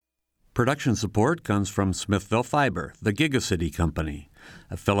Production support comes from Smithville Fiber, the GigaCity Company,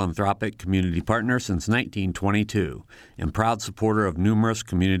 a philanthropic community partner since 1922 and proud supporter of numerous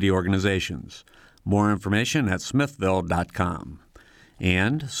community organizations. More information at smithville.com.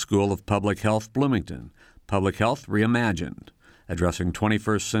 And School of Public Health Bloomington, Public Health Reimagined, addressing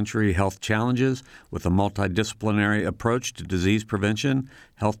 21st century health challenges with a multidisciplinary approach to disease prevention,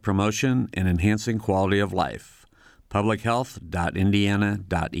 health promotion, and enhancing quality of life.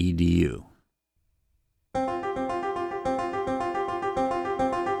 publichealth.indiana.edu.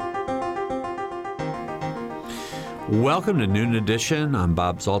 Welcome to Noon Edition. I'm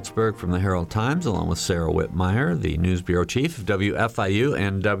Bob Zaltsberg from the Herald Times, along with Sarah Whitmire, the News Bureau Chief of WFIU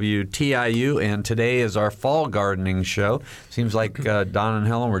and WTIU. And today is our fall gardening show. Seems like Don and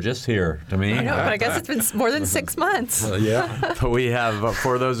Helen were just here to me. I know, but I guess it's been more than 6 months. Yeah. But we have,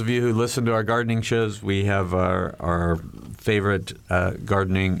 for those of you who listen to our gardening shows, we have our favorite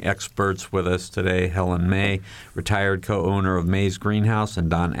gardening experts with us today. Helen May, retired co-owner of May's Greenhouse, and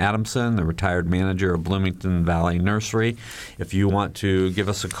Don Adamson, the retired manager of Bloomington Valley Nursery. If you want to give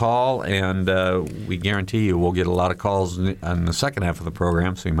us a call, and we guarantee you we'll get a lot of calls in the second half of the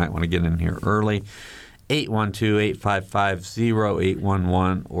program, so you might want to get in here early.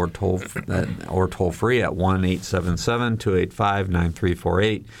 812-855-0811 or toll free at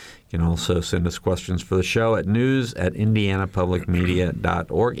 1-877-285-9348. You can also send us questions for the show at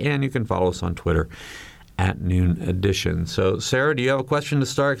news@indianapublicmedia.org, and you can follow us on Twitter at Noon Edition. So, Sarah, do you have a question to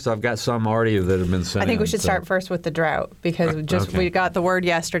start? Because I've got some already that have been sent I think we should in, start first with the drought, because Okay. we got the word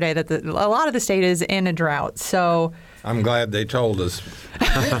yesterday that a lot of the state is in a drought. So, I'm glad they told us.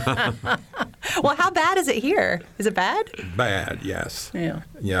 well, how bad is it here? Is it bad? Bad, yes. Yeah.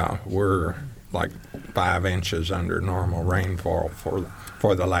 Yeah, we're like 5 inches under normal rainfall for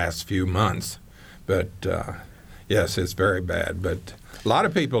the last few months. But, yes, it's very bad. But a lot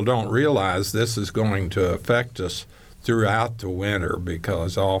of people don't realize this is going to affect us throughout the winter,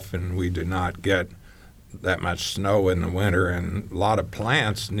 because often we do not get that much snow in the winter, and a lot of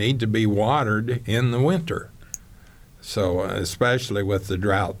plants need to be watered in the winter. So especially with the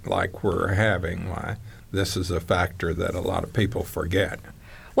drought like we're having, this is a factor that a lot of people forget.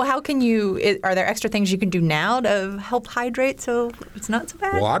 Well, how can are there extra things you can do now to help hydrate so it's not so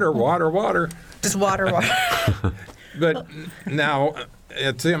bad? Water. Just water. But now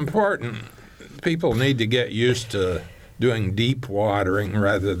it's important. People need to get used to doing deep watering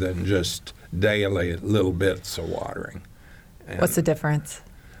rather than just daily little bits of watering. And, What's the difference?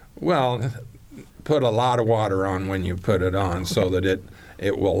 well, put a lot of water on when you put it on so that it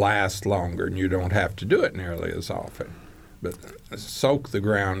will last longer and you don't have to do it nearly as often. But soak the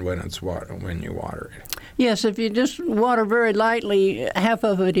ground when you water it. Yes, if you just water very lightly, half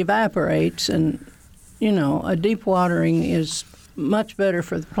of it evaporates, and, a deep watering is much better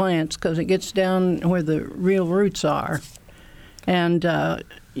for the plants because it gets down where the real roots are. And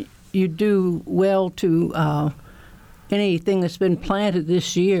you do well to anything that's been planted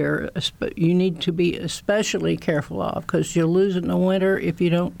this year, you need to be especially careful of, because you'll lose it in the winter if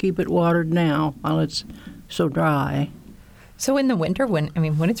you don't keep it watered now while it's so dry. So in the winter, when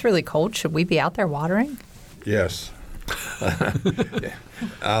it's really cold, should we be out there watering? Yes.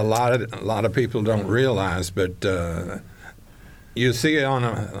 A lot of people don't realize, but you see on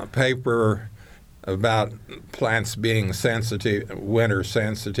a paper about plants being sensitive, winter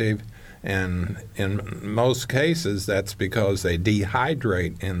sensitive, and in most cases that's because they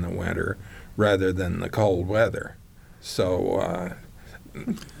dehydrate in the winter rather than the cold weather. So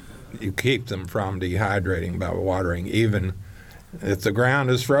you keep them from dehydrating by watering. Even if the ground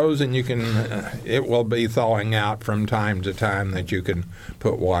is frozen, it will be thawing out from time to time that you can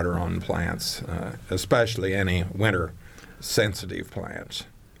put water on plants, especially any winter-sensitive plants.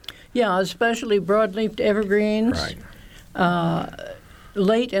 Yeah, especially broadleafed evergreens. Right.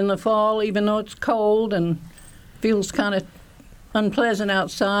 Late in the fall, even though it's cold and feels kind of unpleasant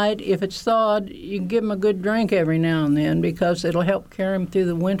outside, if it's thawed, you can give them a good drink every now and then because it'll help carry them through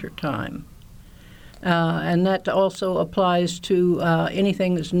the winter time. And that also applies to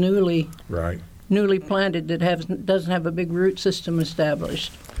anything that's newly planted that doesn't have a big root system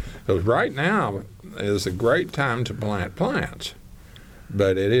established. Because right now is a great time to plant plants,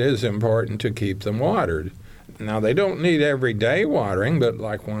 but it is important to keep them watered. Now, they don't need everyday watering, but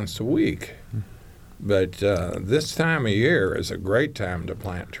like once a week. But this time of year is a great time to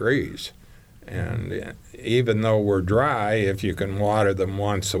plant trees. And even though we're dry, if you can water them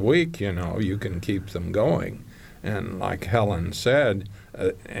once a week, you can keep them going. And like Helen said,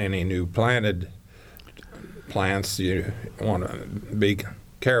 any new planted plants, you want to be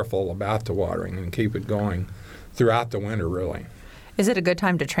careful about the watering and keep it going throughout the winter, really. Is it a good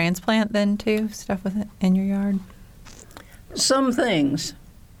time to transplant then too? Stuff with it in your yard? Some things.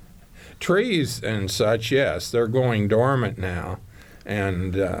 Trees and such, yes, they're going dormant now.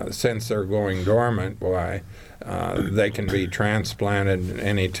 And since they're going dormant, why, they can be transplanted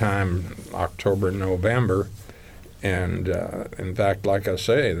anytime October, November. And in fact, like I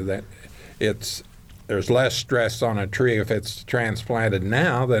say, that there's less stress on a tree if it's transplanted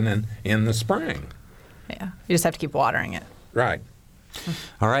now than in the spring. Yeah. You just have to keep watering it. Right.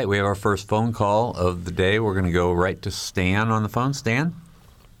 All right, we have our first phone call of the day. We're going to go right to Stan on the phone. Stan?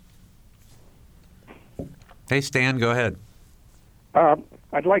 Hey, Stan, go ahead.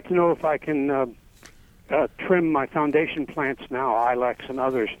 I'd like to know if I can trim my foundation plants now, ilex and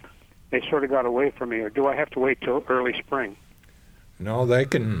others. They sort of got away from me, or do I have to wait till early spring? No, they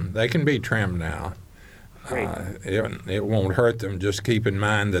can be trimmed now. It won't hurt them. Just keep in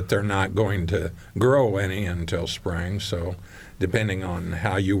mind that they're not going to grow any until spring. So, depending on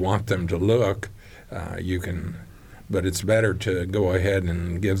how you want them to look, you can. But it's better to go ahead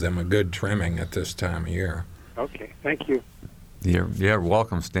and give them a good trimming at this time of year. Okay, thank you. You're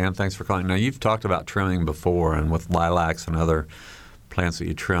welcome, Stan. Thanks for calling. Now, you've talked about trimming before, and with lilacs and other plants that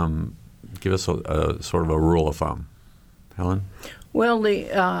you trim, give us a sort of a rule of thumb. Helen? Well,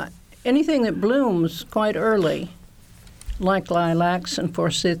 anything that blooms quite early, like lilacs and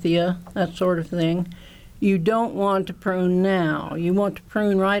forsythia, that sort of thing, you don't want to prune now. You want to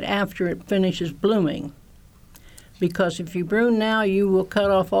prune right after it finishes blooming. Because if you prune now, you will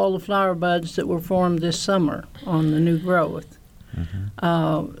cut off all the flower buds that were formed this summer on the new growth.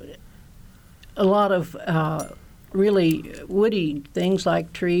 Mm-hmm. A lot of really woody things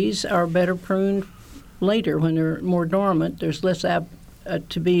like trees are better pruned later when they're more dormant. There's less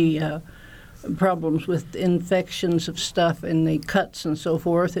to be problems with infections of stuff in the cuts and so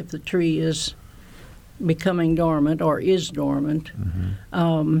forth if the tree is becoming dormant or is dormant.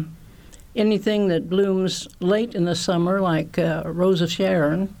 Mm-hmm. Anything that blooms late in the summer, like Rose of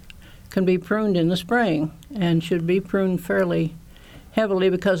Sharon, can be pruned in the spring and should be pruned fairly heavily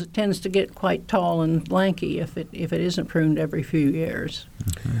because it tends to get quite tall and lanky if it isn't pruned every few years.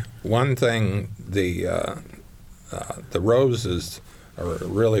 Okay. One thing, the roses are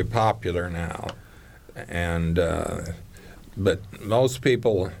really popular now, and but most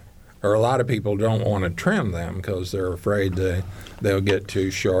people, or a lot of people, don't want to trim them because they're afraid they'll get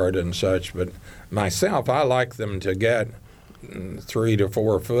too short and such. But myself, I like them to get 3 to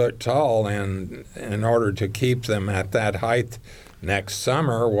 4 foot tall, and in order to keep them at that height next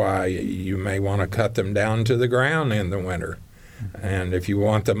summer, why, you may want to cut them down to the ground in the winter. And if you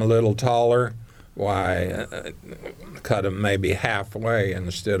want them a little taller, why, cut them maybe halfway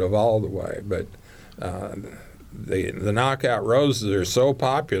instead of all the way. But the knockout roses are so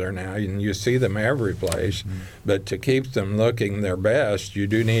popular now, and you see them every place. Mm-hmm. But to keep them looking their best, you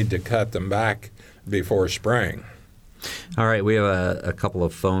do need to cut them back before spring. All right, we have a couple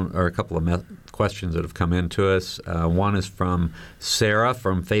of questions that have come in to us. One is from Sarah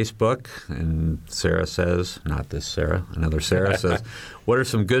from Facebook, and Sarah says, not this Sarah, another Sarah says, what are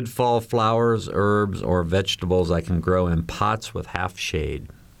some good fall flowers, herbs, or vegetables I can grow in pots with half shade?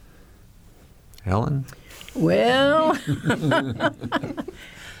 Helen? Well,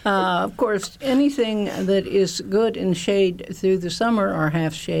 of course, anything that is good in shade through the summer or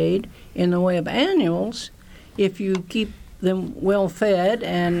half shade in the way of annuals, if you keep them well fed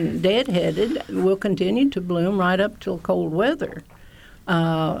and deadheaded, will continue to bloom right up till cold weather.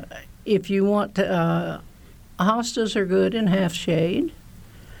 If you want hostas are good in half shade,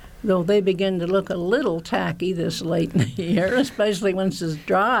 though they begin to look a little tacky this late in the year, especially when it's as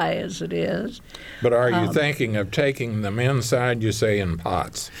dry as it is. But are you thinking of taking them inside, you say, in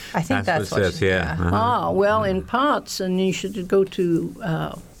pots? I think that's what it says, yeah. Uh-huh. Well, in pots, and you should go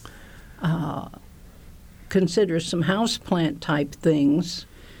to consider some houseplant type things,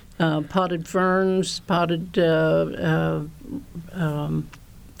 potted ferns, potted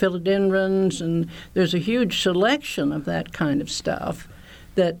philodendrons, and there's a huge selection of that kind of stuff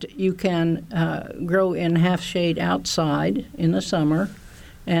that you can grow in half shade outside in the summer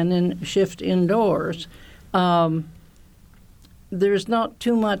and then shift indoors. There's not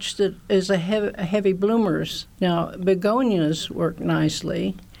too much that is heavy bloomers. Now, begonias work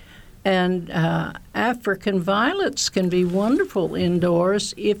nicely, and African violets can be wonderful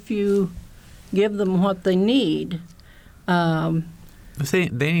indoors if you give them what they need. They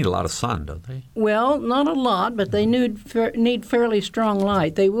need a lot of sun, don't they? Well, not a lot, but they need fairly strong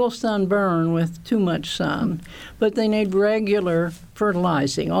light. They will sunburn with too much sun, but they need regular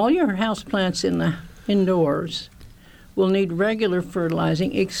fertilizing. All your houseplants indoors will need regular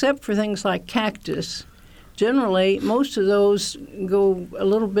fertilizing, except for things like cactus. generally, most of those go a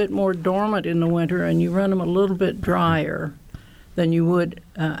little bit more dormant in the winter, and you run them a little bit drier than you would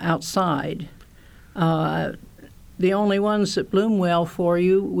outside. The only ones that bloom well for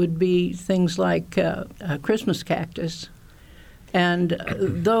you would be things like Christmas cactus. And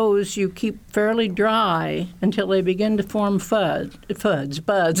those you keep fairly dry until they begin to form buds.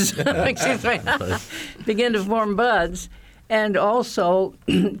 Excuse me. Begin to form buds. And also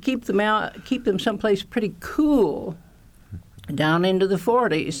keep them someplace pretty cool, down into the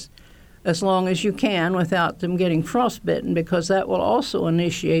 40s, as long as you can without them getting frostbitten, because that will also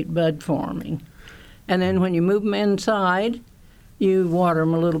initiate bud forming. And then when you move them inside, you water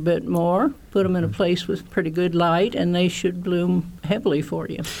them a little bit more, put them in a place with pretty good light, and they should bloom heavily for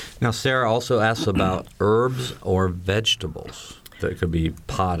you. Now, Sarah also asks about herbs or vegetables that could be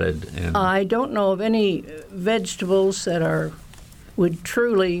potted. And I don't know of any vegetables that would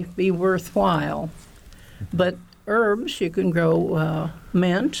truly be worthwhile, but herbs, you can grow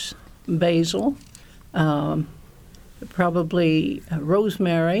mint, basil, probably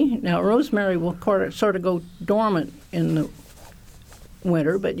rosemary. Now, rosemary will sort of go dormant in the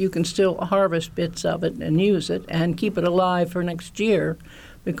winter, but you can still harvest bits of it and use it and keep it alive for next year,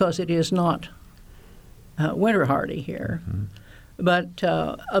 because it is not winter hardy here. Mm-hmm. But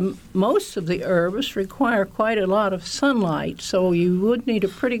most of the herbs require quite a lot of sunlight, so you would need a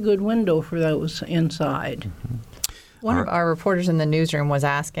pretty good window for those inside. Mm-hmm. One of our reporters in the newsroom was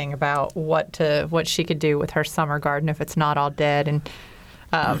asking about what she could do with her summer garden if it's not all dead, and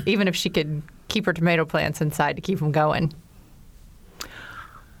even if she could keep her tomato plants inside to keep them going.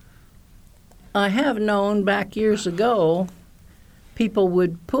 I have known back years ago, people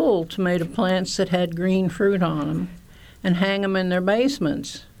would pull tomato plants that had green fruit on them and hang them in their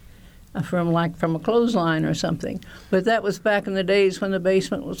basements from a clothesline or something. But that was back in the days when the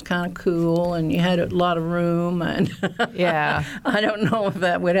basement was kind of cool and you had a lot of room. And yeah, I don't know if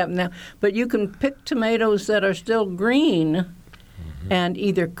that would happen now. But you can pick tomatoes that are still green and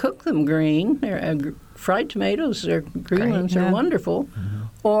either cook them green. Fried tomatoes, they're green ones, are wonderful. Mm-hmm.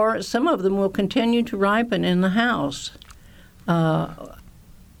 Or some of them will continue to ripen in the house.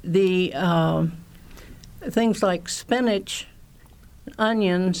 Things like spinach,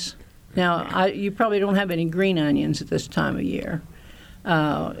 onions. Now, you probably don't have any green onions at this time of year.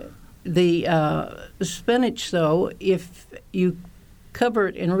 The spinach, though, if you cover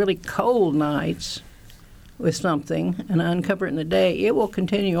it in really cold nights with something and uncover it in the day, it will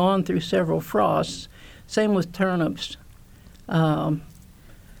continue on through several frosts. Same with turnips. And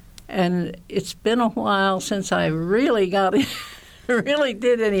it's been a while since I really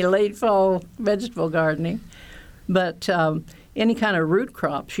did any late fall vegetable gardening. But any kind of root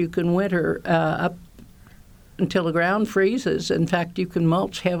crops you can winter up until the ground freezes. In fact, you can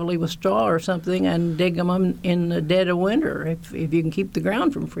mulch heavily with straw or something and dig them in the dead of winter if you can keep the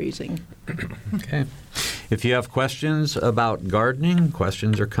ground from freezing. Okay. If you have questions about gardening,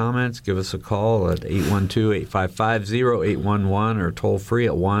 questions or comments, give us a call at 812-855-0811 or toll free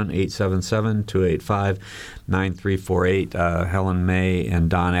at 1-877-285-9348. Helen May and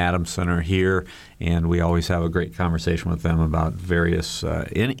Don Adamson are here, and we always have a great conversation with them about various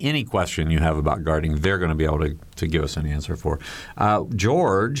any question you have about gardening. They're going to be able to give us an answer for.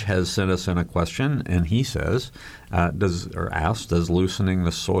 George has sent us in a question, and he says, does loosening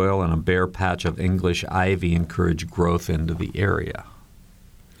the soil in a bare patch of English ivy encourage growth into the area?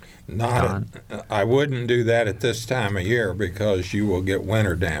 I wouldn't do that at this time of year because you will get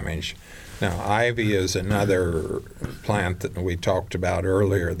winter damage. Now, ivy is another plant that we talked about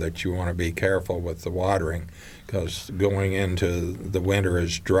earlier that you want to be careful with the watering, because going into the winter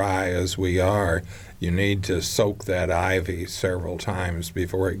as dry as we are, you need to soak that ivy several times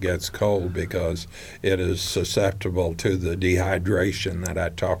before it gets cold, because it is susceptible to the dehydration that I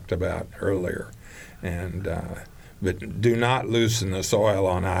talked about earlier. And but do not loosen the soil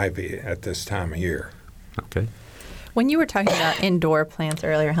on ivy at this time of year. Okay. When you were talking about indoor plants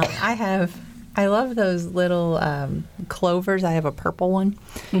earlier, Helen, I love those little clovers. I have a purple one,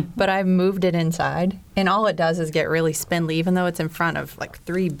 but I've moved it inside, and all it does is get really spindly, even though it's in front of like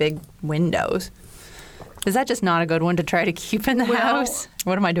 3 big windows. Is that just not a good one to try to keep in the house?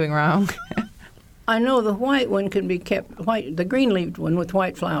 What am I doing wrong? I know the white one can be kept, the green-leaved one with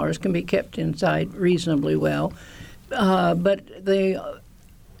white flowers can be kept inside reasonably well, but they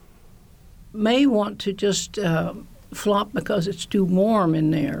may want to just flop because it's too warm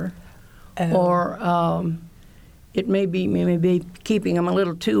in there, or it may be keeping them a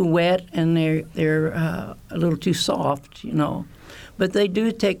little too wet and they're a little too soft, But they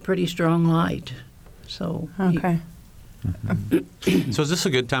do take pretty strong light, so okay. So is this a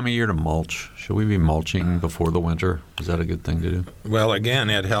good time of year to mulch? Should we be mulching before the winter? Is that a good thing to do? Well, again,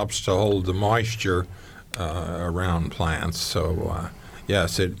 it helps to hold the moisture around plants. So,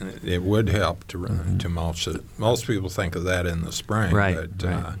 yes, it would help to mulch it. Most people think of that in the spring. Right, But,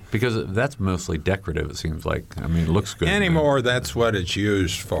 right. Because that's mostly decorative, it seems like. I mean, it looks good. anymore, that's what it's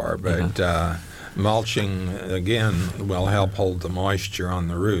used for. But mulching, again, will help hold the moisture on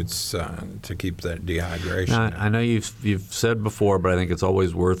the roots to keep that dehydration. Now, I know you've said before, but I think it's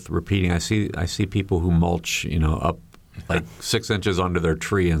always worth repeating. I see people who mulch, up like 6 inches under their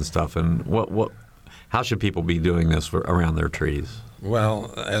tree and stuff. And how should people be doing this around their trees?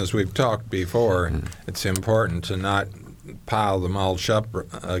 Well, as we've talked before, it's important to not pile the mulch up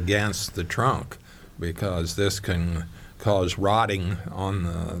against the trunk, because this can cause rotting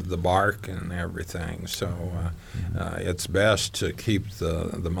on the bark and everything. So it's best to keep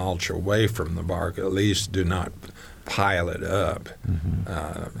the mulch away from the bark. At least do not pile it up,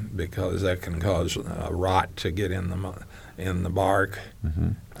 because that can cause rot to get in the bark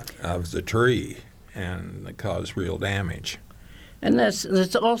of the tree and cause real damage. And that's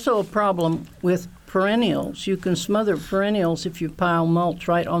also a problem with perennials. You can smother perennials if you pile mulch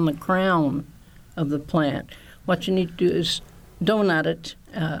right on the crown of the plant. What you need to do is donut it,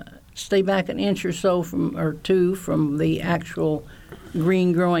 stay back an inch or so or two from the actual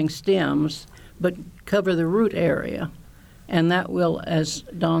green growing stems, but cover the root area. And that will, as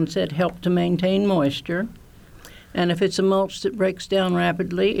Don said, help to maintain moisture. And if it's a mulch that breaks down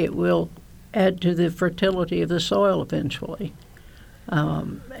rapidly, it will add to the fertility of the soil eventually.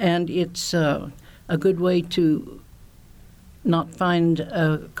 And it's a good way to not find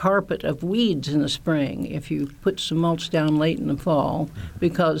a carpet of weeds in the spring if you put some mulch down late in the fall,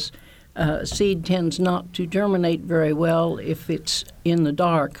 because seed tends not to germinate very well if it's in the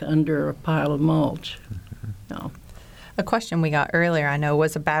dark under a pile of mulch. No. A question we got earlier, I know,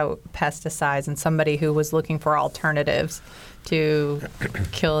 was about pesticides and somebody who was looking for alternatives to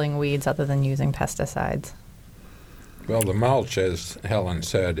killing weeds other than using pesticides. Well, the mulch, as Helen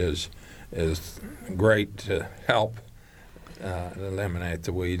said, is great to help eliminate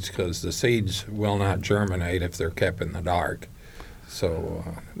the weeds, because the seeds will not germinate if they're kept in the dark. So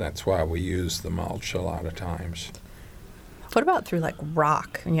that's why we use the mulch a lot of times. What about through like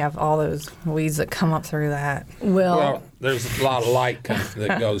rock? And you have all those weeds that come up through that. Well, there's a lot of light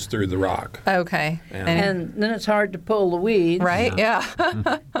that goes through the rock. Okay. And then it's hard to pull the weeds. Right?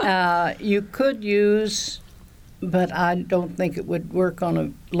 Yeah. You could use, but I don't think it would work on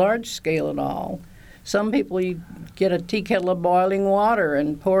a large scale at all. Some people, you get a tea kettle of boiling water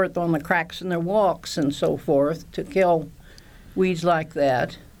and pour it on the cracks in their walks and so forth to kill weeds like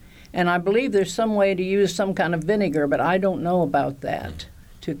that. And I believe there's some way to use some kind of vinegar, but I don't know about that,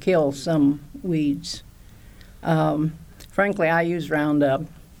 to kill some weeds. Frankly, I use Roundup.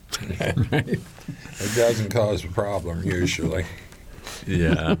 It doesn't cause a problem usually.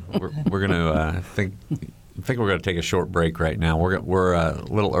 Yeah, we're going to I think we're going to take a short break right now. We're a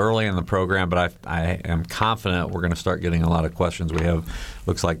little early in the program, but I am confident we're going to start getting a lot of questions. We have,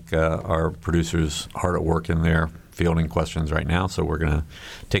 looks like our producer's hard at work in there fielding questions right now. So we're going to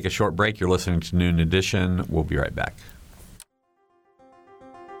take a short break. You're listening to Noon Edition. We'll be right back.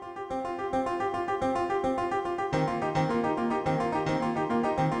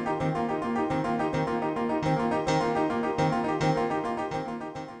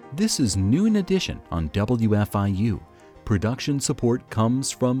 This is Noon Edition on WFIU. Production support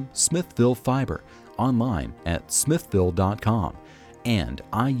comes from Smithville Fiber, online at smithville.com, and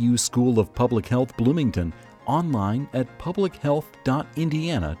IU School of Public Health Bloomington, online at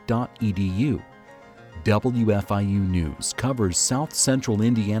publichealth.indiana.edu. WFIU News covers South Central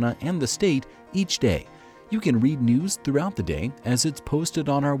Indiana and the state each day. You can read news throughout the day as it's posted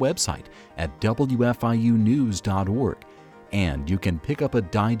on our website at wfiunews.org. And you can pick up a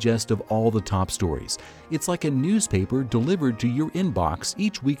digest of all the top stories. It's like a newspaper delivered to your inbox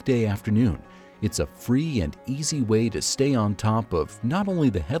each weekday afternoon. It's a free and easy way to stay on top of not only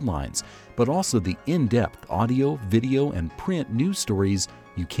the headlines, but also the in-depth audio, video, and print news stories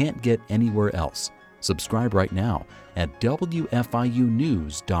you can't get anywhere else. Subscribe right now at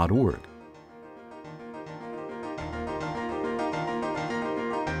wfiunews.org.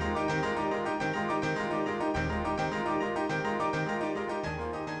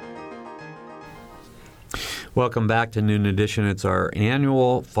 Welcome back to Noon Edition. It's our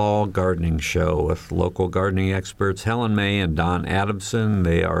annual fall gardening show with local gardening experts Helen May and Don Adamson.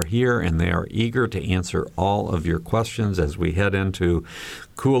 They are here and they are eager to answer all of your questions as we head into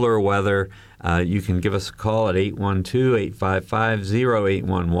cooler weather. You can give us a call at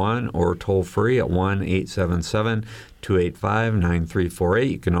 812-855-0811 or toll free at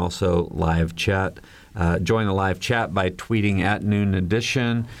 1-877-285-9348. You can also live chat. Join the live chat by tweeting at Noon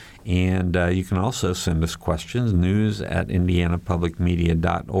Edition. And you can also send us questions,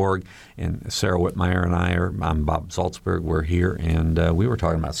 news@indianapublicmedia.org. And Sarah Whitmire and I'm Bob Salzberg, we're here, and we were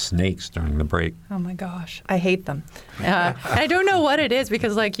talking about snakes during the break. Oh, my gosh. I hate them. I don't know what it is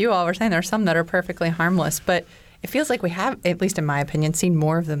because, like you all were saying, there are some that are perfectly harmless. But it feels like we have, at least in my opinion, seen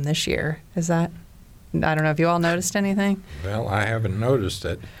more of them this year. Is that? I don't know if you all noticed anything. Well, I haven't noticed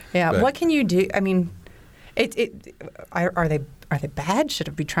it. Yeah. What can you do? I mean, are they bad? Should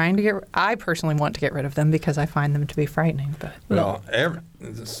it be trying to get? I personally want to get rid of them because I find them to be frightening. But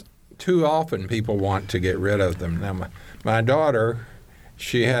too often people want to get rid of them. Now, my daughter,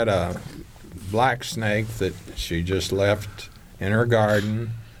 she had a black snake that she just left in her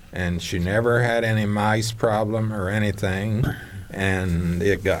garden, and she never had any mice problem or anything, and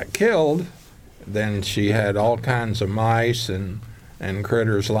it got killed. Then she had all kinds of mice and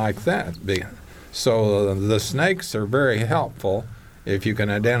critters like that. So the snakes are very helpful if you can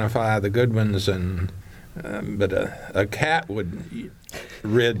identify the good ones, but a cat would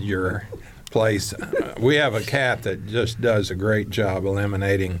rid your place. We have a cat that just does a great job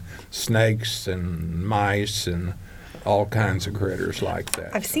eliminating snakes and mice and all kinds of critters like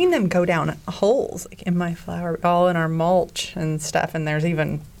that. I've seen them go down holes like in my flower, all in our mulch and stuff, and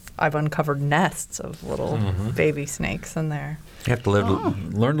I've uncovered nests of little baby snakes in there. You have to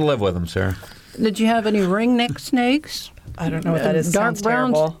learn to live with them, Sarah. Did you have any ringneck snakes? I don't know what that is. Dark Sounds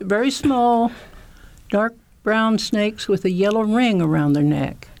brown, terrible. very small, dark brown snakes with a yellow ring around their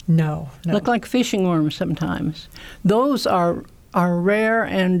neck. No. Look like fishing worms sometimes. Those are rare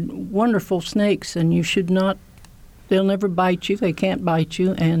and wonderful snakes, and you should not. They'll never bite you. They can't bite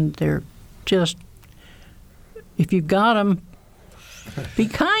you, and they're just. If you've got them, be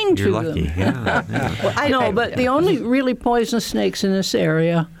kind You're to lucky. them. Yeah. Well, but the only really poisonous snakes in this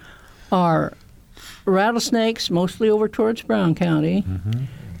area are rattlesnakes, mostly over towards Brown County,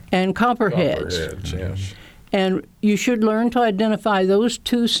 and copperheads. Copperheads, yes. And you should learn to identify those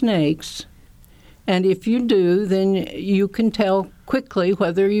two snakes. And if you do, then you can tell quickly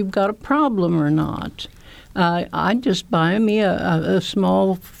whether you've got a problem or not. I'd just buy me a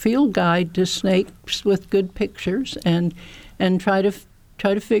small field guide to snakes with good pictures and try to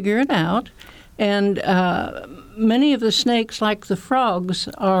figure it out. And many of the snakes, like the frogs,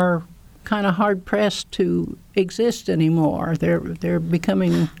 are kind of hard pressed to exist anymore. They're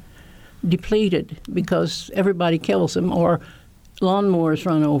becoming depleted because everybody kills them or lawnmowers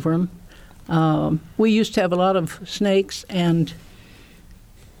run over them. We used to have a lot of snakes and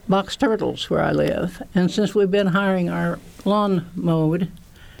box turtles where I live, and since we've been hiring our lawn mowed,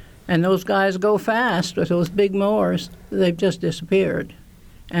 and those guys go fast with those big mowers, they've just disappeared.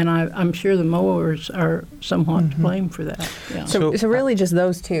 And I'm sure the mowers are somewhat to blame for that. Yeah. So really just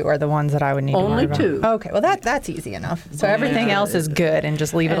those two are the ones that I would need Only to worry two. about. Okay, well that's easy enough. So everything else is good and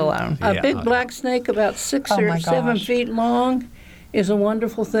just leave it alone. A big black snake about 6 Oh or my 7 gosh. feet long is a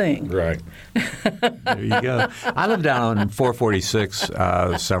wonderful thing. Right. There you go. I lived down on 446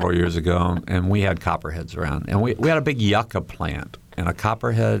 several years ago, and we had copperheads around. And we had a big yucca plant, and a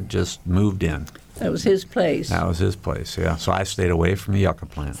copperhead just moved in. That was his place. That was his place, yeah. So I stayed away from the yucca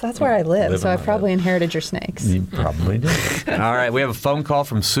plant. So that's where I live. So in I my probably inherited your snakes. You probably did. All right, we have a phone call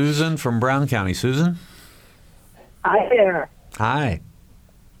from Susan from Brown County. Susan? Hi there. Hi.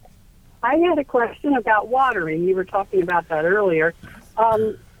 I had a question about watering. You were talking about that earlier.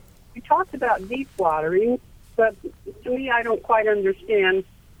 You talked about deep watering, but to me, I don't quite understand.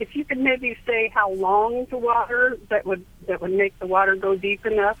 If you could maybe say how long to water that would make the water go deep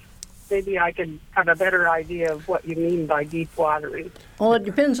enough, maybe I could have a better idea of what you mean by deep watering. Well, it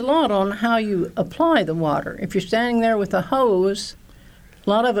depends a lot on how you apply the water. If you're standing there with a hose, a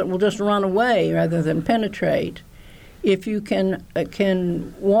lot of it will just run away rather than penetrate. If you can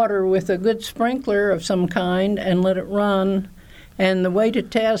water with a good sprinkler of some kind and let it run, and the way to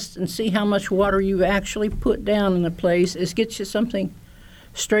test and see how much water you actually put down in the place is get you something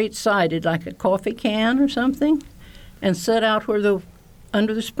straight-sided, like a coffee can or something, and set out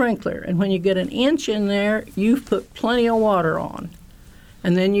under the sprinkler. And when you get an inch in there, you've put plenty of water on.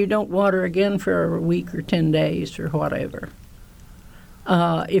 And then you don't water again for a week or 10 days or whatever.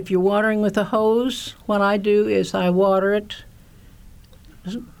 If you're watering with a hose, what I do is I water it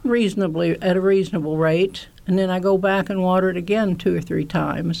reasonably at a reasonable rate, and then I go back and water it again 2 or 3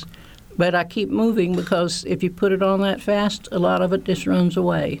 times. But I keep moving because if you put it on that fast, a lot of it just runs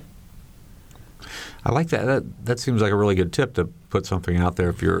away. I like that. That seems like a really good tip to put something out there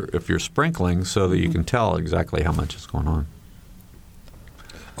if you're sprinkling, so that you can tell exactly how much is going on.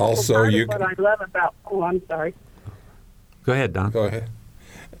 Also, part you of what can. I love about. Oh, I'm sorry. Go ahead, Don. Go ahead.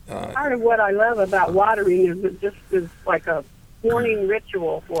 Part of what I love about watering is it just is like a morning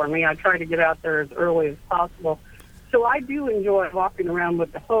ritual for me. I try to get out there as early as possible. So I do enjoy walking around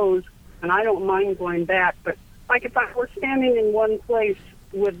with the hose, and I don't mind going back. But like if I were standing in one place,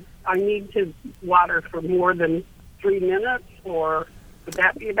 would I need to water for more than 3 minutes, or would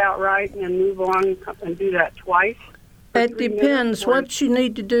that be about right, and then move on and do that twice? It depends. What you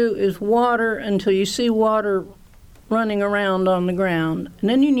need to do is water until you see water running around on the ground, and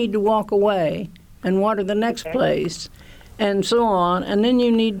then you need to walk away and water the next place, and so on, and then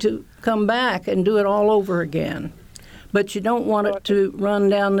you need to come back and do it all over again. But you don't want it to run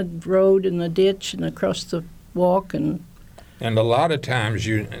down the road in the ditch and across the walk. And a lot of times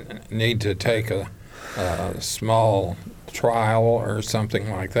you need to take a small trowel or something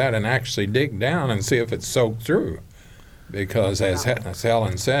like that and actually dig down and see if it's soaked through. Because as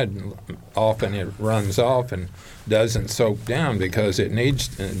Helen said, often it runs off and doesn't soak down because it needs,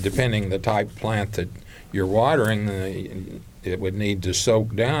 depending the type of plant that you're watering, it would need to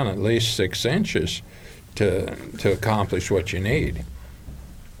soak down at least 6 inches to accomplish what you need.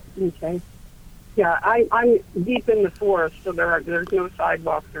 Okay. Yeah, I'm deep in the forest, so there's no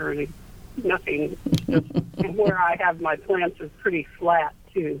sidewalks or nothing. And where I have my plants is pretty flat,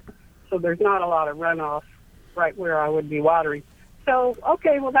 too. So there's not a lot of runoff right where I would be watering. So,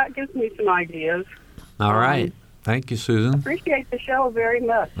 okay, well, that gives me some ideas. All right. Thank you, Susan. Appreciate the show very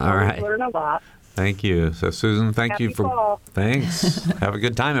much. All right. Learn a lot. Thank you. So, Susan, thank Happy you for. fall. Thanks. Have a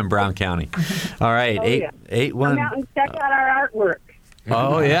good time in Brown County. All right. Oh, eight yeah. Come out and check out our artwork.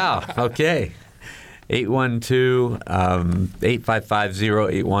 Oh, yeah. Okay.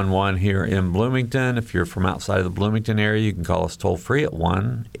 812-855-0811 here in Bloomington. If you're from outside of the Bloomington area, you can call us toll free at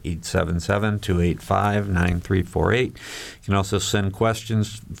 1-877-285-9348. You can also send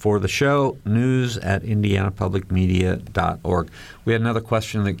questions for the show, news@indianapublicmedia.org. We had another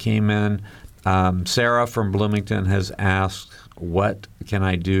question that came in. Sarah from Bloomington has asked, what can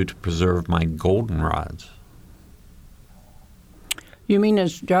I do to preserve my goldenrods? you mean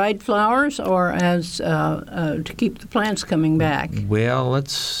as dried flowers or as to keep the plants coming back? Well,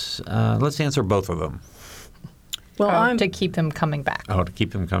 let's answer both of them. Well, to keep them coming back. Oh, to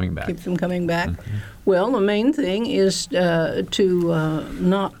keep them coming back. Keep them coming back. Mm-hmm. Well, the main thing is to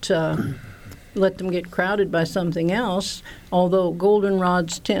not let them get crowded by something else, although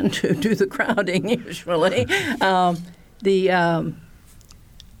goldenrods tend to do the crowding usually. The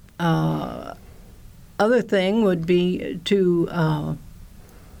other thing would be to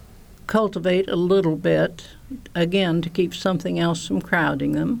cultivate a little bit, again, to keep something else from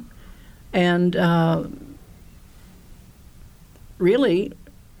crowding them. And really,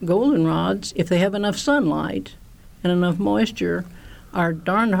 goldenrods, if they have enough sunlight and enough moisture, are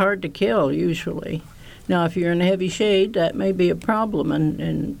darn hard to kill usually. Now, if you're in heavy shade, that may be a problem,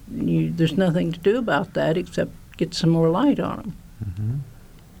 and there's nothing to do about that except get some more light on them. Mm-hmm.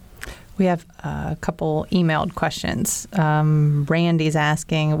 We have a couple emailed questions. Randy's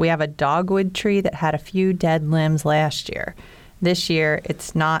asking, we have a dogwood tree that had a few dead limbs last year. This year,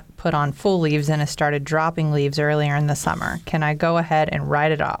 it's not put on full leaves and has started dropping leaves earlier in the summer. Can I go ahead and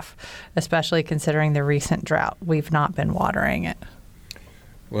write it off, especially considering the recent drought? We've not been watering it.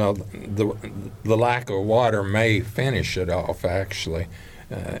 Well, the lack of water may finish it off, actually.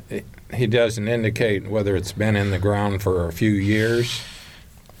 He doesn't indicate whether it's been in the ground for a few years.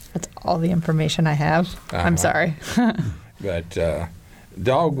 That's all the information I have. I'm sorry. But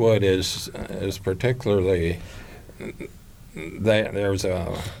dogwood is particularly... There's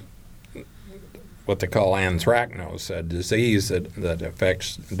what they call anthracnose, a disease that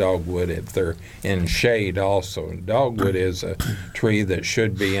affects dogwood if they're in shade also. Dogwood is a tree that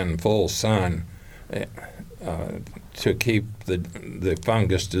should be in full sun to keep the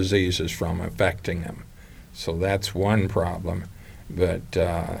fungus diseases from affecting them. So that's one problem. But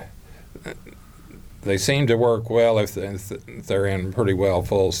they seem to work well if they're in pretty well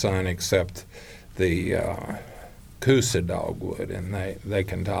full sun, except the Coosa dogwood, and they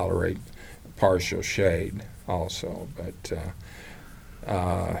can tolerate partial shade also. But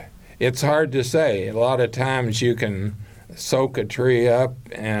it's hard to say. A lot of times you can soak a tree up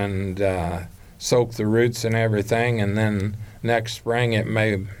and soak the roots and everything, and then next spring it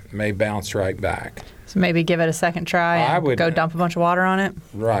may bounce right back. So maybe give it a second try and go dump a bunch of water on it?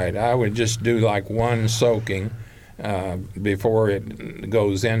 Right. I would just do like one soaking before it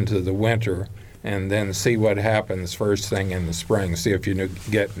goes into the winter, and then see what happens first thing in the spring, see if you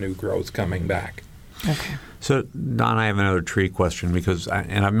get new growth coming back. Okay. So, Don, I have another tree question because,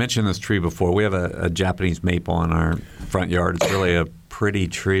 and I've mentioned this tree before. We have a Japanese maple in our front yard. It's really a pretty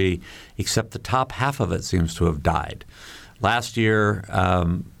tree, except the top half of it seems to have died. Last year,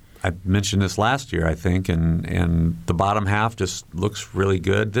 I mentioned this last year, I think, and the bottom half just looks really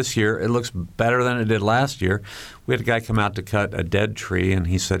good. This year, it looks better than it did last year. We had a guy come out to cut a dead tree, and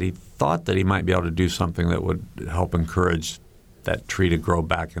he said he thought that he might be able to do something that would help encourage that tree to grow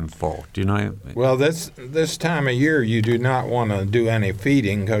back in full. Do you know? Well, this time of year, you do not want to do any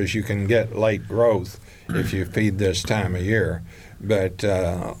feeding because you can get late growth if you feed this time of year. But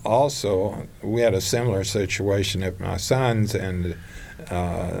also, we had a similar situation at my son's, and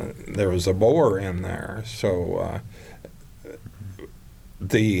there was a borer in there. So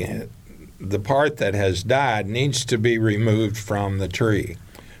the part that has died needs to be removed from the tree,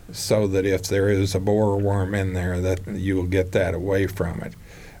 so that if there is a borer worm in there, that you will get that away from it.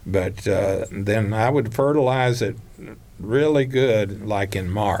 But then I would fertilize it really good, like in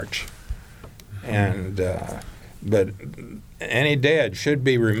March. And but any dead should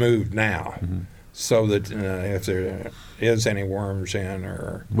be removed now, so that if there is any worms in,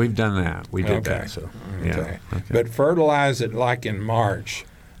 or we've done that. We did that. So yeah. Okay. But fertilize it like in March,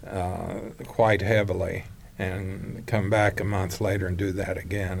 quite heavily, and come back a month later and do that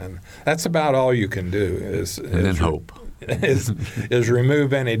again. And that's about all you can do. Is hope. is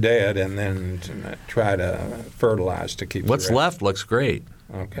remove any dead and then try to fertilize to keep. What's left looks great.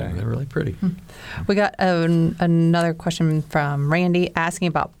 Okay. They're really pretty. We got another question from Randy asking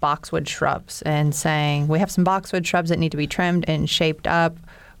about boxwood shrubs and saying, we have some boxwood shrubs that need to be trimmed and shaped up.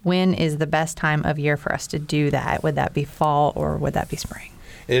 When is the best time of year for us to do that? Would that be fall or would that be spring?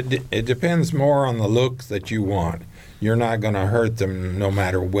 It depends more on the look that you want. You're not going to hurt them no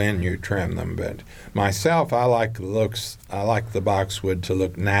matter when you trim them. But myself, I like the boxwood to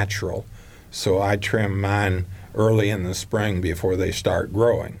look natural, so I trim mine early in the spring before they start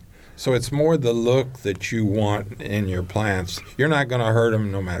growing. So it's more the look that you want in your plants. You're not going to hurt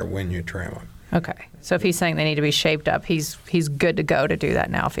them no matter when you trim them. Okay. So if he's saying they need to be shaped up, he's good to go to do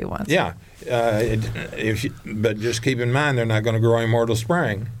that now if he wants. Yeah. But just keep in mind they're not going to grow anymore till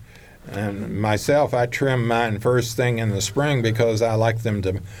spring. And myself, I trim mine first thing in the spring because I like them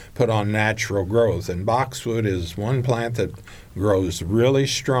to put on natural growth. And boxwood is one plant that grows really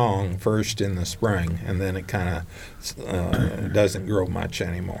strong first in the spring, and then it kind of doesn't grow much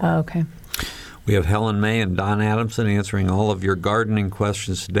anymore. Oh, okay. We have Helen May and Don Adamson answering all of your gardening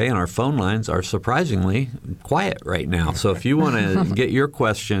questions today, and our phone lines are surprisingly quiet right now. So if you want to get your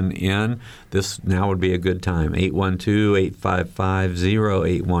question in, this now would be a good time.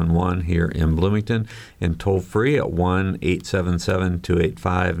 812-855-0811 here in Bloomington, and toll free at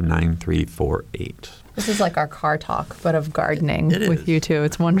 1-877-285-9348. This is like our car talk, but of gardening with you two.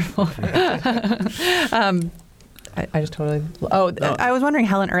 It's wonderful. I just totally. I was wondering,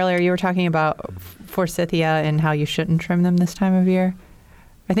 Helen, earlier you were talking about forsythia and how you shouldn't trim them this time of year.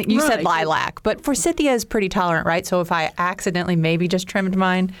 I think you said lilac, but forsythia is pretty tolerant, right? So if I accidentally maybe just trimmed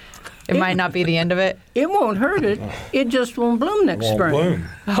mine, it might not be the end of it. It won't hurt it. It just won't bloom next spring. Bloom.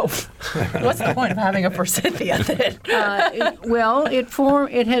 Oh, what's the point of having a forsythia then?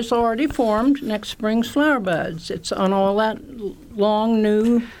 It has already formed next spring's flower buds. It's on all that long,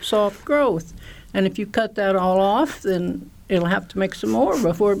 new, soft growth. And if you cut that all off, then it'll have to make some more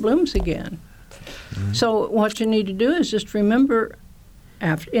before it blooms again. Mm-hmm. So what you need to do is just remember,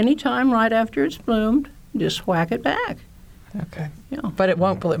 any time right after it's bloomed, just whack it back. Okay. Yeah. But it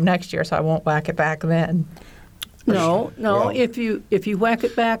won't bloom next year, so I won't whack it back then. No. Well, if you whack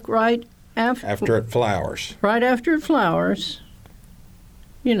it back right after it flowers. Right after it flowers.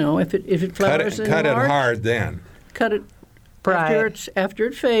 If it flowers in March, cut it hard then. Cut it right after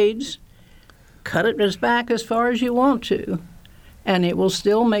it fades. Cut it back as far as you want to, and it will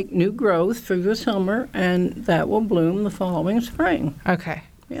still make new growth through the summer, and that will bloom the following spring. Okay.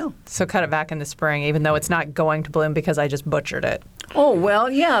 Yeah. So cut it back in the spring, even though it's not going to bloom because I just butchered it. Oh,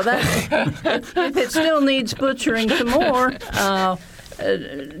 well, yeah. If it still needs butchering some more, do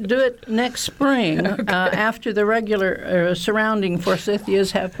it next spring after the regular surrounding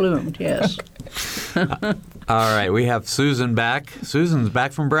forsythias have bloomed, yes. All right. We have Susan back. Susan's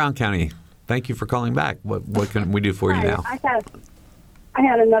back from Brown County. Thank you for calling back. What can we do for you now? I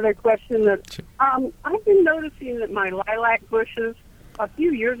had another question. I've been noticing that my lilac bushes, a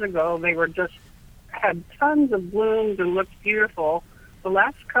few years ago, they had tons of blooms and looked beautiful. The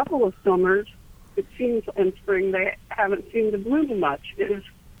last couple of summers, it seems in spring they haven't seemed to bloom much.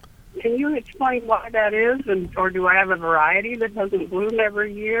 Can you explain why that is, or do I have a variety that doesn't bloom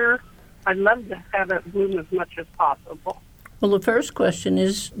every year? I'd love to have it bloom as much as possible. Well, the first question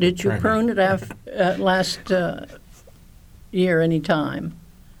is, did you prune it last year any time?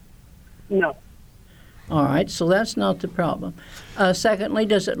 No. All right, so that's not the problem. Secondly,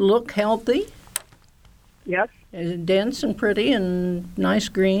 does it look healthy? Yes. Is it dense and pretty and nice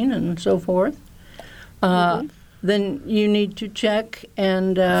green and so forth? Then you need to check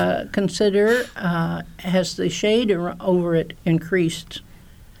and consider, has the shade over it increased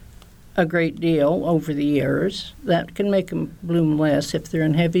a great deal over the years? That can make them bloom less if they're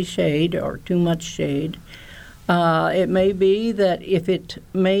in heavy shade or too much shade. It may be that if it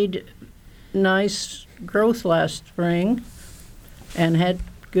made nice growth last spring and had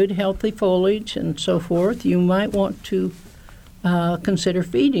good healthy foliage and so forth, you might want to consider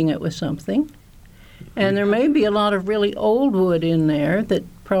feeding it with something. And there may be a lot of really old wood in there that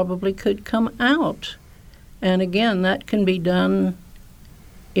probably could come out. And again, that can be done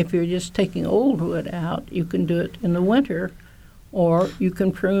if you're just taking old wood out. You can do it in the winter, or you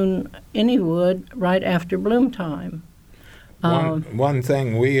can prune any wood right after bloom time. One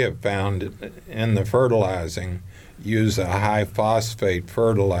thing we have found in the fertilizing, use a high phosphate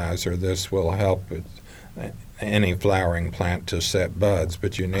fertilizer. This will help with any flowering plant to set buds,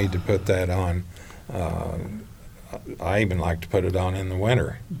 but you need to put that on. I even like to put it on in the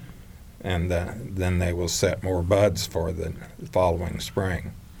winter, and then they will set more buds for the following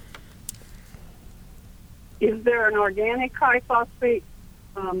spring. Is there an organic high phosphate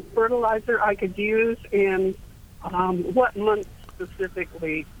fertilizer I could use, and what month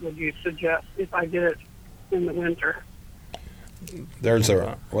specifically would you suggest if I did it in the winter? There's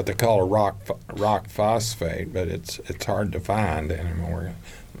what they call a rock phosphate, but it's hard to find anymore.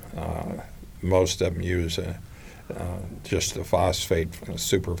 Most of them use just a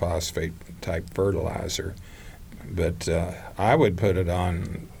superphosphate type fertilizer, but I would put it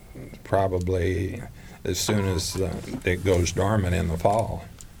on probably as soon as it goes dormant in the fall,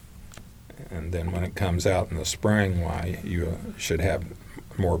 and then when it comes out in the spring, you should have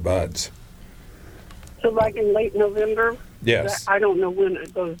more buds. So like in late November? Yes. I don't know when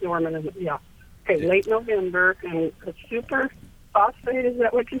it goes dormant. Yeah. Okay, late November, and a super phosphate, is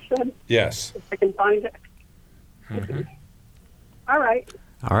that what you said? Yes. If I can find it. Mm-hmm. All right.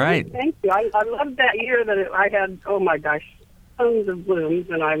 All right. Thank you. I loved that year that I had, oh my gosh, tons of blooms,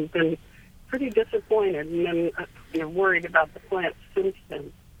 and I've been pretty disappointed and then worried about the plants since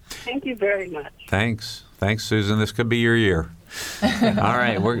then. Thank you very much. Thanks, Susan. This could be your year. All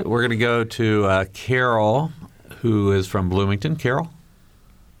right, we're going to go to Carol, who is from Bloomington. Carol?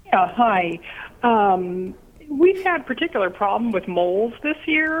 Yeah, hi. We've had a particular problem with moles this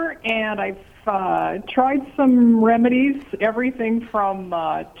year, and I've tried some remedies, everything from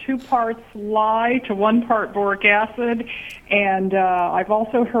 2 parts lye to 1 part boric acid, and I've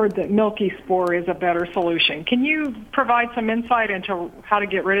also heard that milky spore is a better solution. Can you provide some insight into how to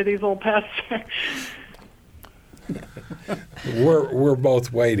get rid of these old pests? We're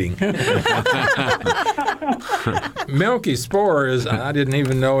both waiting. Milky spore is, I didn't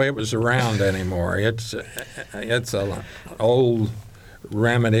even know it was around anymore. It's an old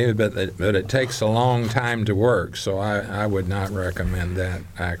remedy, but it takes a long time to work, so I would not recommend that,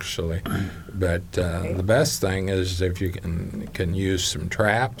 actually. But the best thing is if you can use some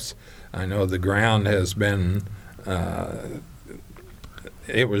traps. I know the ground has been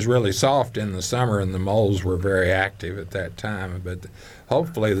it was really soft in the summer, and the moles were very active at that time. But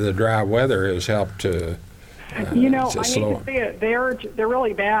hopefully the dry weather has helped to I need to say it. They're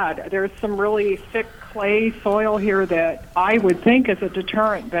really bad. There's some really thick clay soil here that I would think is a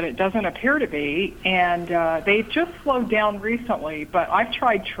deterrent, but it doesn't appear to be. And they've just slowed down recently. But I've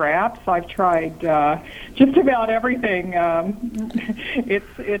tried traps. I've tried just about everything.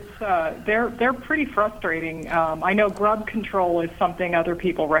 They're pretty frustrating. I know grub control is something other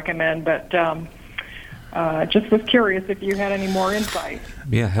people recommend, but just was curious if you had any more insight.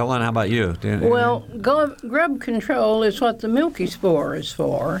 Yeah, Helen, how about you? Well, grub control is what the milky spore is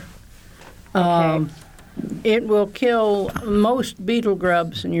for. Okay. It will kill most beetle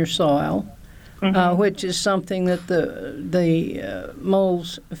grubs in your soil, which is something that the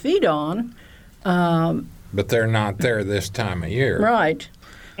moles feed on. But they're not there this time of year. Right.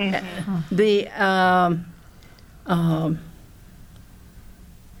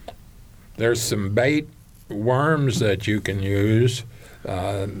 There's some bait worms that you can use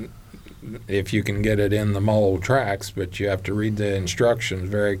if you can get it in the mole tracks, but you have to read the instructions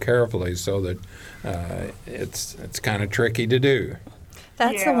very carefully so that it's kind of tricky to do.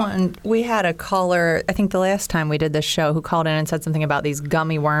 That's the one. We had a caller, I think the last time we did this show, who called in and said something about these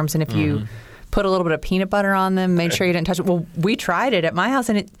gummy worms, and if you put a little bit of peanut butter on them, made sure you didn't touch it. Well, we tried it at my house,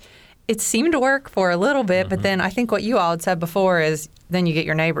 and it seemed to work for a little bit, but then I think what you all had said before is then you get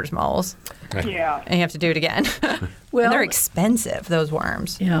your neighbor's moles. Yeah. And you have to do it again. Well, and they're expensive, those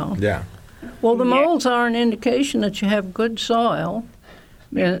worms. Yeah. Yeah. Well, the moles are an indication that you have good soil.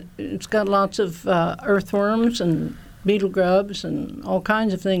 It's got lots of earthworms and beetle grubs and all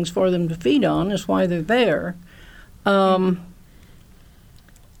kinds of things for them to feed on. That's why they're there. I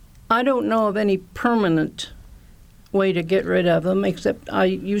don't know of any permanent way to get rid of them, except I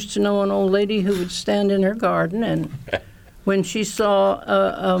used to know an old lady who would stand in her garden, and when she saw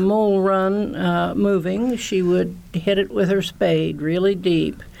a mole run moving, she would hit it with her spade really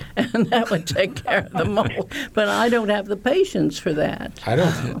deep, and that would take care of the mole. But I don't have the patience for that.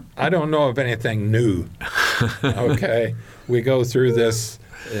 I don't know of anything new. Okay, we go through this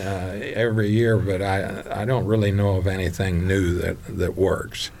every year, but I don't really know of anything new that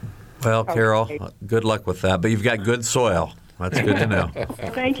works. Well, Carol, good luck with that. But you've got good soil. That's good to know.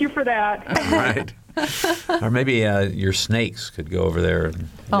 Thank you for that. Right. Or maybe your snakes could go over there.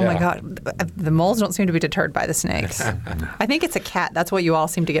 Oh, my God. The moles don't seem to be deterred by the snakes. I think it's a cat. That's what you all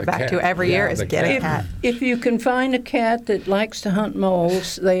seem to get back to every year is get a cat. If you can find a cat that likes to hunt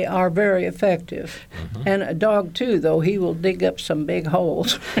moles, they are very effective. And a dog, too, though. He will dig up some big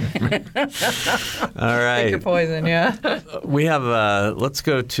holes. All right. Take your poison, yeah. We have, let's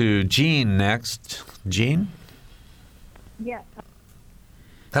go to Jean next. Jean? Yes.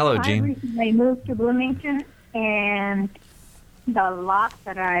 Hello, I Jean. recently moved to Bloomington, and the lot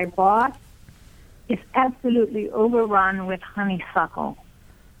that I bought is absolutely overrun with honeysuckle.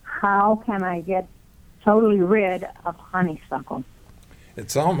 How can I get totally rid of honeysuckle?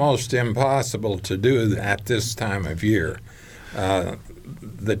 It's almost impossible to do at this time of year.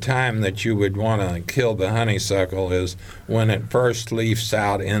 The time that you would want to kill the honeysuckle is when it first leaves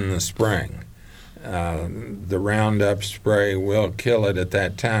out in the spring. The Roundup spray will kill it at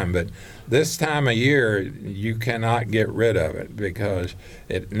that time, but this time of year you cannot get rid of it because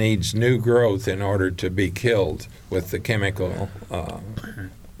it needs new growth in order to be killed with the chemical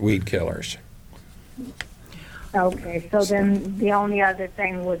weed killers. Okay, so then the only other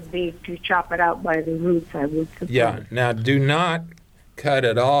thing would be to chop it out by the roots, I would suppose. Yeah, now do not cut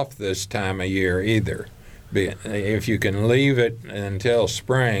it off this time of year either. If you can leave it until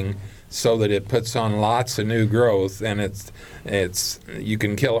spring so that it puts on lots of new growth, then it's you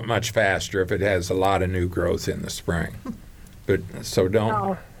can kill it much faster if it has a lot of new growth in the spring. But so don't.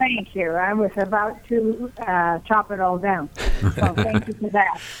 Oh, thank you. I was about to chop it all down. So thank you for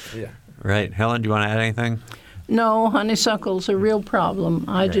that. Yeah. Right. Helen, do you want to add anything? No, honeysuckle's a real problem.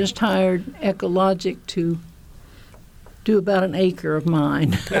 I just hired Ecologic to do about an acre of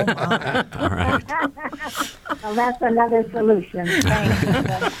mine. All right. Well, that's another solution.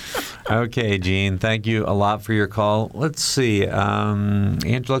 Thank you. Okay, Jean, thank you a lot for your call. Let's see.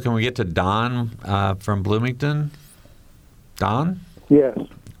 Angela, can we get to Don from Bloomington? Don? Yes.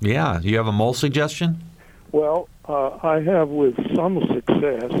 Yeah. Do you have a mole suggestion? Well, I have with some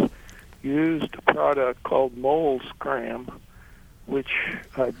success used a product called Mole Scram, which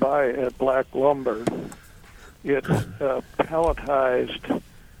I buy at Black Lumber. It's pelletized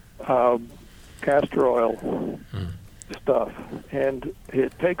castor oil stuff, and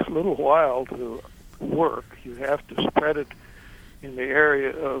it takes a little while to work. You have to spread it in the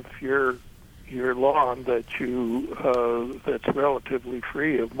area of your lawn that that's relatively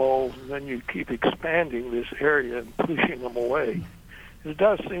free of moles, and then you keep expanding this area and pushing them away. It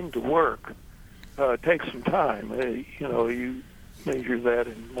does seem to work. It takes some time. You measure that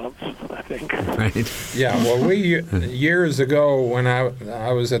in months, I think. Right. Yeah, well, we years ago when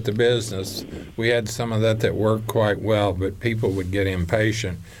I was at the business, we had some of that worked quite well, but people would get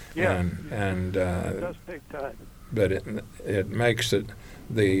impatient. Yeah, and it does take time. But it makes it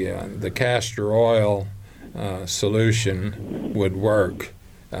the castor oil solution would work.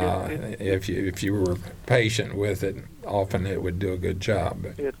 If you were patient with it, often it would do a good job.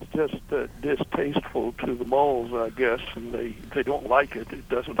 It's just distasteful to the moles, I guess, and they don't like it. It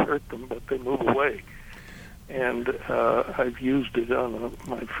doesn't hurt them, but they move away. And I've used it on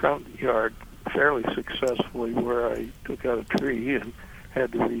my front yard fairly successfully, where I took out a tree and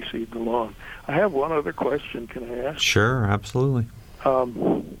had to reseed the lawn. I have one other question. Can I ask? Sure, absolutely.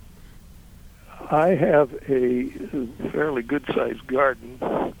 I have a fairly good-sized garden,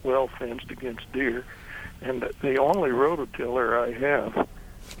 well fenced against deer, and the only rototiller I have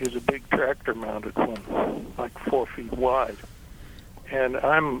is a big tractor-mounted one, like 4 feet wide. And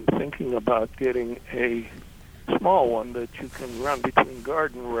I'm thinking about getting a small one that you can run between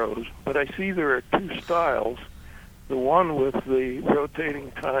garden rows. But I see there are two styles. The one with the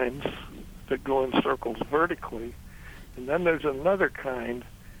rotating tines that go in circles vertically, and then there's another kind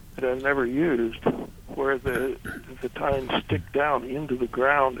that I've never used where the tines stick down into the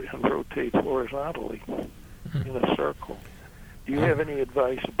ground and rotate horizontally in a circle. Do you have any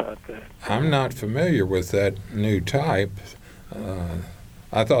advice about that? I'm not familiar with that new type.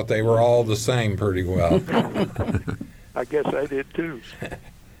 I thought they were all the same pretty well. I guess I did too.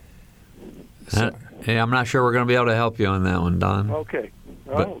 Hey, I'm not sure we're going to be able to help you on that one, Don. Okay.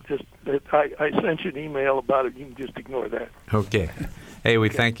 Well, I sent you an email about it. You can just ignore that. Okay. Hey, we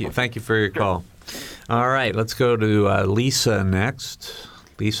thank you. Thank you for your call. All right, let's go to Lisa next.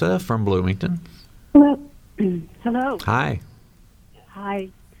 Lisa from Bloomington. Hello. Hello. Hi. Hi.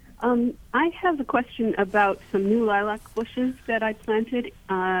 I have a question about some new lilac bushes that I planted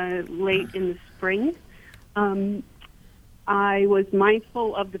late in the spring. I was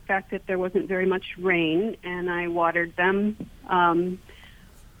mindful of the fact that there wasn't very much rain, and I watered them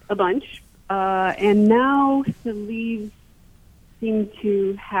a bunch. And now the leaves seem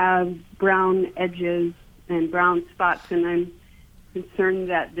to have brown edges and brown spots, and I'm concerned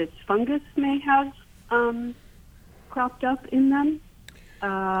that this fungus may have cropped up in them.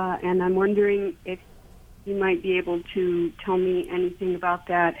 And I'm wondering if you might be able to tell me anything about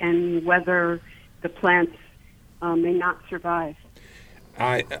that and whether the plants may not survive.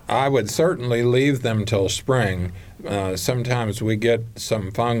 I would certainly leave them till spring. Sometimes we get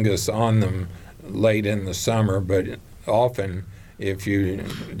some fungus on them late in the summer, but often if you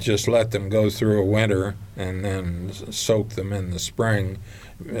just let them go through a winter and then soak them in the spring,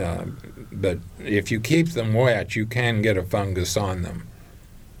 but if you keep them wet, you can get a fungus on them.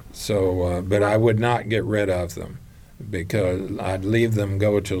 So, but I would not get rid of them because I'd leave them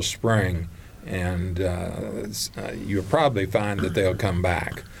go till spring, and you'll probably find that they'll come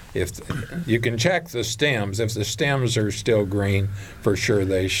back. If you can check the stems, if the stems are still green, for sure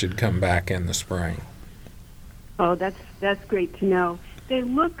they should come back in the spring. Oh, that's great to know. They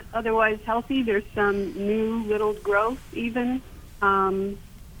look otherwise healthy. There's some new little growth even all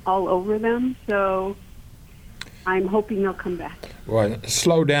over them, so I'm hoping they'll come back. Well,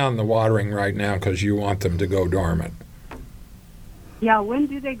 slow down the watering right now because you want them to go dormant. Yeah, when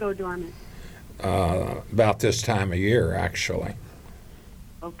do they go dormant? About this time of year, actually.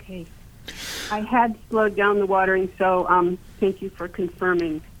 Okay. I had slowed down the watering, so thank you for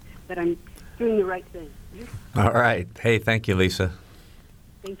confirming that I'm doing the right thing. All right. Hey, thank you, Lisa.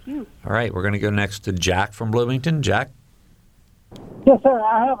 Thank you. All right, we're going to go next to Jack from Bloomington. Jack? Yes, sir.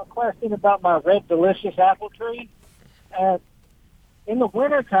 I have a question about my Red Delicious apple tree. In the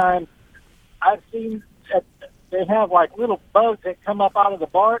wintertime, I've seen that they have like little bugs that come up out of the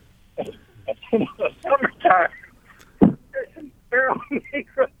bark. And in the summertime, there's some feral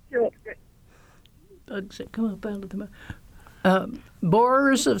negro children. Bugs that come up out of the bark.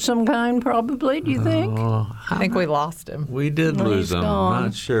 Borers of some kind, probably, do you think? I think we lost him. We did lose him. Gone.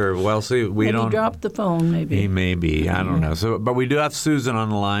 Not sure. Well, see, we don't. He dropped the phone, maybe. He may be. I don't know. So, but we do have Susan on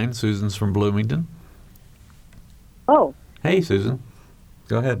the line. Susan's from Bloomington. Oh. Hey, Susan.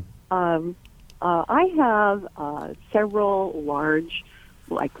 Go ahead. I have several large,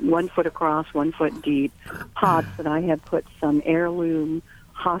 like 1 foot across, 1 foot deep, pots that I have put some heirloom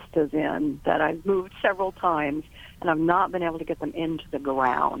hostas in that I've moved several times, and I've not been able to get them into the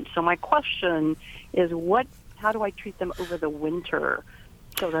ground. So my question is, how do I treat them over the winter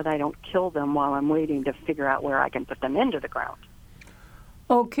so that I don't kill them while I'm waiting to figure out where I can put them into the ground?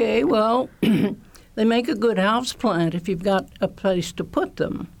 Okay, well, they make a good house plant if you've got a place to put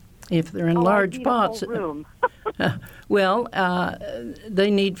them. If they're in large pots. A whole room. Well,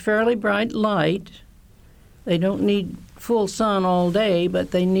 they need fairly bright light. They don't need full sun all day,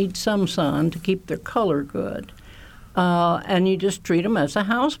 but they need some sun to keep their color good. And you just treat them as a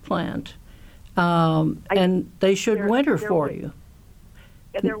house plant. And they should winter for you.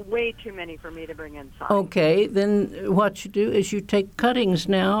 Yeah, there are way too many for me to bring inside. Okay, then what you do is you take cuttings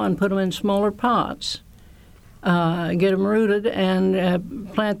now and put them in smaller pots. Get them rooted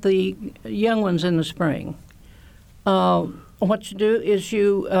and plant the young ones in the spring. What you do is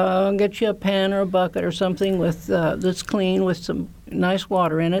you get you a pan or a bucket or something with that's clean with some nice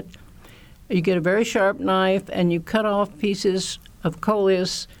water in it. You get a very sharp knife and you cut off pieces of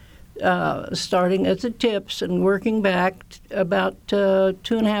coleus starting at the tips and working back about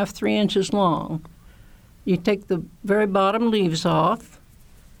 2.5, 3 inches long. You take the very bottom leaves off.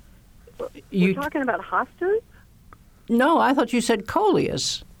 You're talking about hostas? No, I thought you said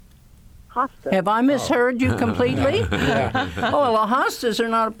coleus. Hosta. Have I misheard you completely? Yeah. Oh, well, hostas are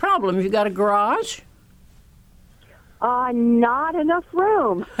not a problem. You've got a garage? Not enough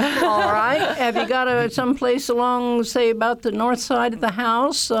room. All right. Have you got someplace along, say, about the north side of the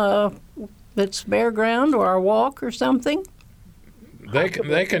house that's bare ground or a walk or something? They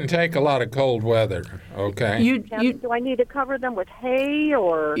can take a lot of cold weather, okay? Do I need to cover them with hay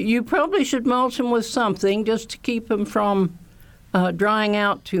or? You probably should mulch them with something just to keep them from drying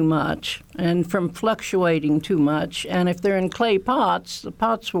out too much and from fluctuating too much. And if they're in clay pots, the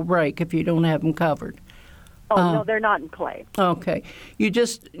pots will break if you don't have them covered. Oh, no, they're not in clay. Okay. You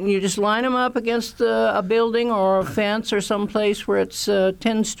just line them up against a building or a fence or someplace where it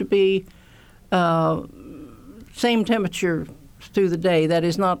tends to be same temperature through the day. That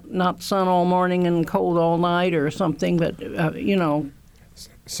is not sun all morning and cold all night or something, but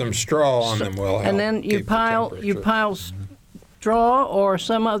some straw on them will help. And then you pile straw or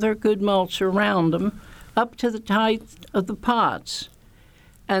some other good mulch around them up to the height of the pots.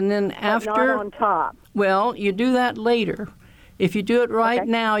 And then after, not on top. Well, you do that later. If you do it right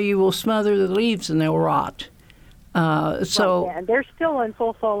now, you will smother the leaves and they'll rot. Right, and they're still in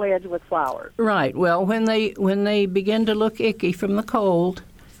full foliage with flowers. Right. Well, when they begin to look icky from the cold,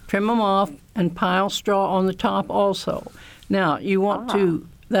 trim them off and pile straw on the top also. Now, you want to,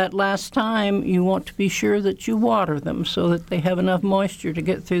 that last time, you want to be sure that you water them so that they have enough moisture to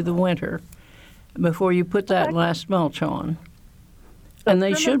get through the winter before you put that last mulch on. So and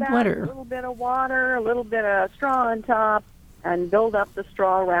they should winter. A little bit of water, a little bit of straw on top, and build up the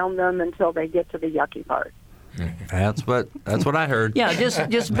straw around them until they get to the yucky part. That's what I heard. Yeah,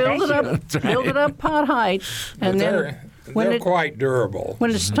 just build it up, build it up pot height, and then they're quite durable. When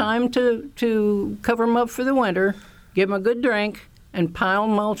it's time to cover them up for the winter, give them a good drink and pile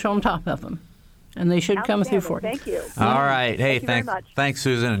mulch on top of them, and they should come through for you. Thank you. All right, hey, thanks,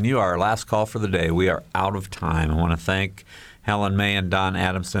 Susan, and you are our last call for the day. We are out of time. I want to thank Helen May and Don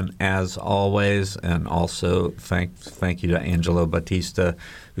Adamson, as always, and also thank you to Angelo Batista,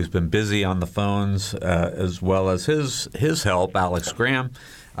 who's been busy on the phones, as well as his help, Alex Graham,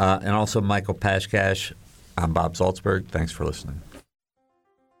 and also Michael Pashkash. I'm Bob Salzberg. Thanks for listening.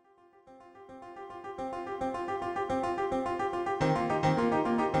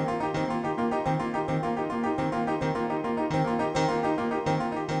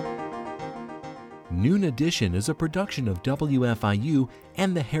 Noon Edition is a production of WFIU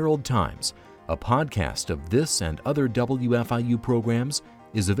and the Herald Times. A podcast of this and other WFIU programs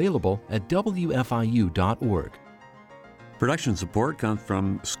is available at WFIU.org. Production support comes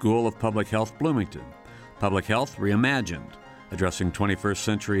from School of Public Health Bloomington. Public Health Reimagined, addressing 21st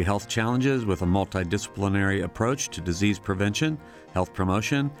century health challenges with a multidisciplinary approach to disease prevention, health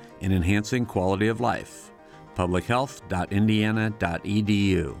promotion, and enhancing quality of life.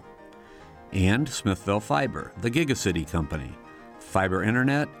 publichealth.indiana.edu. And Smithville Fiber, the Gigacity Company. Fiber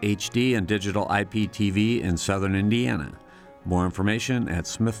Internet, HD, and digital IPTV in southern Indiana. More information at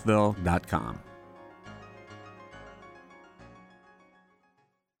smithville.com.